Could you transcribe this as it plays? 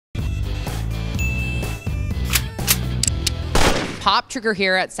Pop Trigger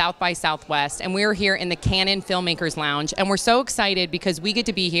here at South by Southwest, and we're here in the Canon Filmmakers Lounge, and we're so excited because we get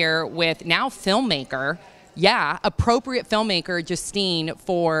to be here with now filmmaker, appropriate filmmaker, Justine,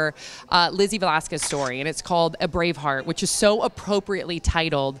 for Lizzie Velasquez story, and it's called A Brave Heart, which is so appropriately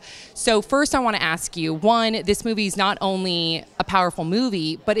titled. So first I want to ask you, one, this movie is not only a powerful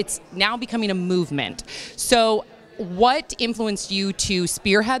movie, but it's now becoming a movement. So what influenced you to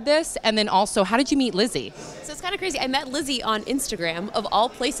spearhead this? And then also, how did you meet Lizzie? So it's kind of crazy. I met Lizzie on Instagram, of all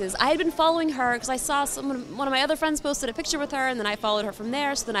places. I had been following her because I saw one of my other friends posted a picture with her, and then I followed her from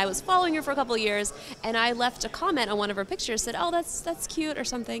there. So then I was following her for a couple of years, and I left a comment on one of her pictures, said, oh, that's cute or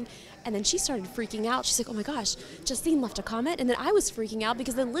something. And then she started freaking out. She's like, oh my gosh, Justine left a comment. And then I was freaking out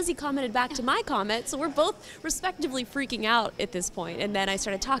because then Lizzie commented back to my comment. So we're both respectively freaking out at this point. And then I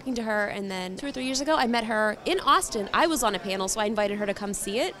started talking to her. And then 2 or 3 years ago, I met her in Austin. I was on a panel, so I invited her to come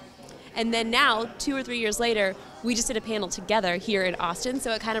see it. And then now, 2 or 3 years later, we just did a panel together here in Austin.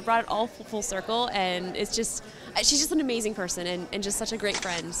 So it kind of brought it all full circle. And it's just, she's just an amazing person and just such a great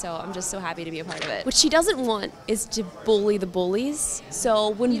friend. So I'm just so happy to be a part of it. What she doesn't want is to bully the bullies.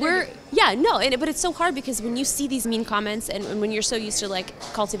 So when but it's so hard because when you see these mean comments and when you're so used to like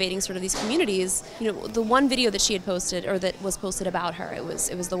cultivating sort of these communities, you know, the one video that she had posted or that was posted about her, it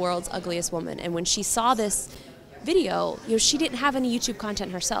was the world's ugliest woman. And when she saw this video, you know, she didn't have any YouTube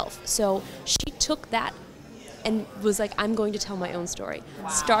content herself. So she took that and was like, I'm going to tell my own story. Wow.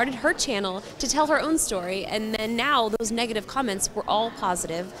 Started her channel to tell her own story, and then now those negative comments were all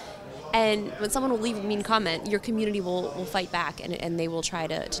positive. And when someone will leave a mean comment, your community will fight back and they will try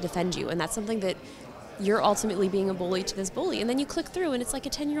to defend you. And that's something that you're ultimately being a bully to this bully. And then you click through and it's like a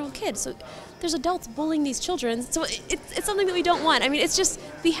 10-year-old kid. So there's adults bullying these children. So it's something that we don't want. I mean, it's just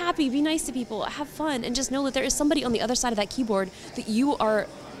be happy, be nice to people, have fun, and just know that there is somebody on the other side of that keyboard that you are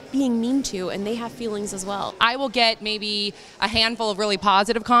being mean to, and they have feelings as well. I will get maybe a handful of really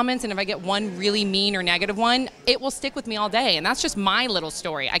positive comments, and if I get one really mean or negative one, it will stick with me all day. And that's just my little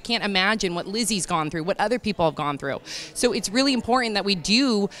story. I can't imagine what Lizzie's gone through, what other people have gone through. So it's really important that we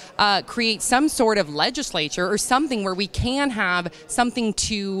do create some sort of legislature or something where we can have something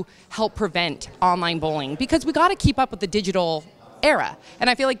to help prevent online bullying, because we got to keep up with the digital era. And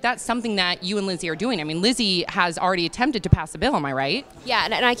I feel like that's something that you and Lizzie are doing. I mean, Lizzie has already attempted to pass a bill, am I right? Yeah,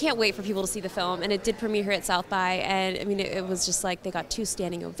 and I can't wait for people to see the film. And it did premiere here at South by, and I mean, it was just like they got 2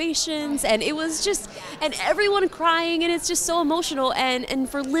 standing ovations, and it was just, and everyone crying, and it's just so emotional. And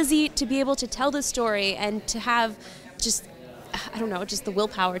for Lizzie to be able to tell this story and to have just, I don't know, just the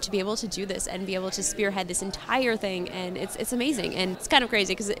willpower to be able to do this and be able to spearhead this entire thing, and it's amazing. And it's kind of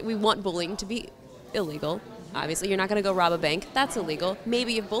crazy because we want bullying to be illegal. Obviously, you're not going to go rob a bank. That's illegal.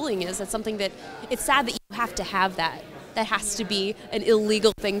 Maybe if bullying is, that's something that, it's sad that you have to have that. That has to be an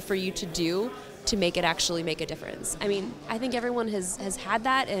illegal thing for you to do to make it actually make a difference. I mean, I think everyone has had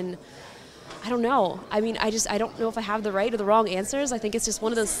that, and I don't know. I mean, I don't know if I have the right or the wrong answers. I think it's just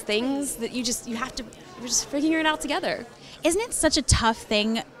one of those things that you're just figuring it out together. Isn't it such a tough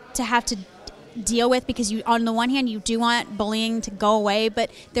thing to have to deal with, because you, on the one hand, you do want bullying to go away,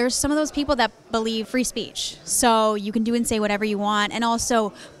 but there's some of those people that believe free speech, so you can do and say whatever you want, and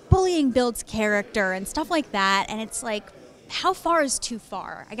also bullying builds character and stuff like that, and it's like, how far is too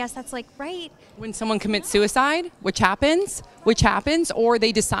far? I guess that's like, right? When someone commits suicide, which happens, or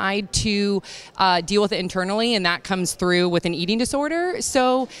they decide to deal with it internally, and that comes through with an eating disorder.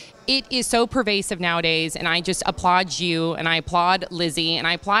 So it is so pervasive nowadays, and I just applaud you, and I applaud Lizzie, and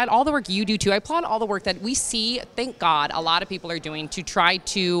I applaud all the work you do too. I applaud all the work that we see, thank God, a lot of people are doing to try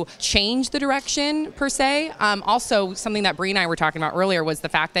to change the direction, per se. Also, something that Bree and I were talking about earlier was the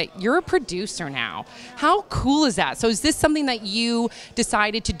fact that you're a producer now. How cool is that? So is this something that you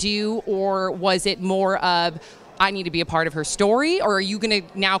decided to do, or was it more of, I need to be a part of her story, or are you going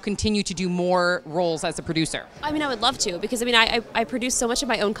to now continue to do more roles as a producer? I mean, I would love to, because I mean, I produce so much of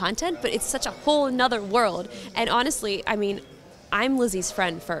my own content, but it's such a whole another world. And honestly, I mean, I'm Lizzie's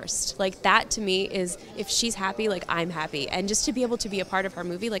friend first. Like, that to me is, if she's happy, like, I'm happy. And just to be able to be a part of her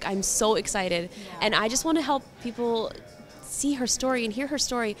movie, like, I'm so excited. Yeah. And I just want to help people see her story and hear her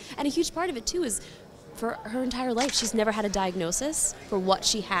story. And a huge part of it too is, for her entire life, she's never had a diagnosis for what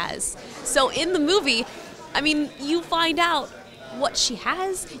she has. So in the movie, I mean, you find out what she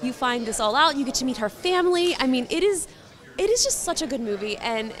has, you find this all out, you get to meet her family. I mean, it is just such a good movie,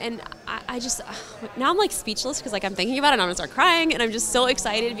 and I just, now I'm like speechless, because like I'm thinking about it and I'm gonna start crying, and I'm just so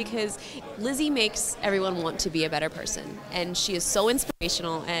excited because Lizzie makes everyone want to be a better person, and she is so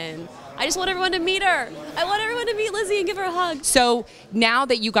inspirational, and I just want everyone to meet her. I want everyone to meet Lizzie and give her a hug. So now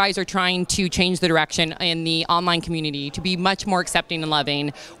that you guys are trying to change the direction in the online community to be much more accepting and loving,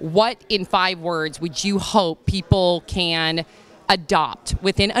 what in 5 words would you hope people can adopt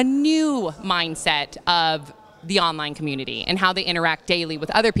within a new mindset of the online community and how they interact daily with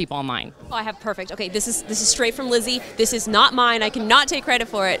other people online. Oh, I have perfect. Okay, this is straight from Lizzie. This is not mine. I cannot take credit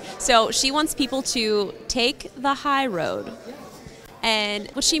for it. So she wants people to take the high road. And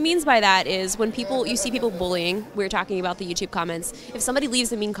what she means by that is when you see people bullying, we were talking about the YouTube comments, if somebody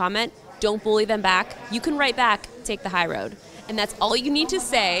leaves a mean comment, don't bully them back. You can write back, take the high road. And that's all you need to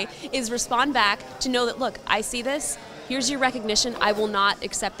say is respond back to know that, look, I see this. Here's your recognition. I will not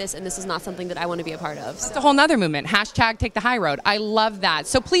accept this, and this is not something that I want to be a part of. It's a whole nother movement. Hashtag take the high road. I love that.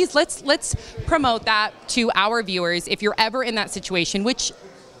 So please, let's promote that to our viewers. If you're ever in that situation, which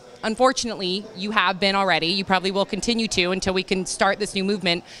unfortunately you have been already, you probably will continue to until we can start this new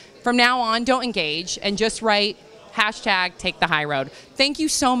movement. From now on, don't engage and just write hashtag take the high road. Thank you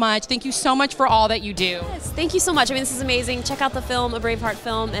so much. Thank you so much for all that you do. Yes, thank you so much. I mean, this is amazing. Check out the film, A Braveheart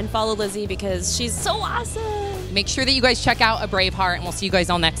film, and follow Lizzie because she's so awesome. Make sure that you guys check out A Braveheart, and we'll see you guys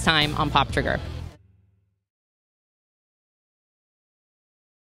all next time on Pop Trigger.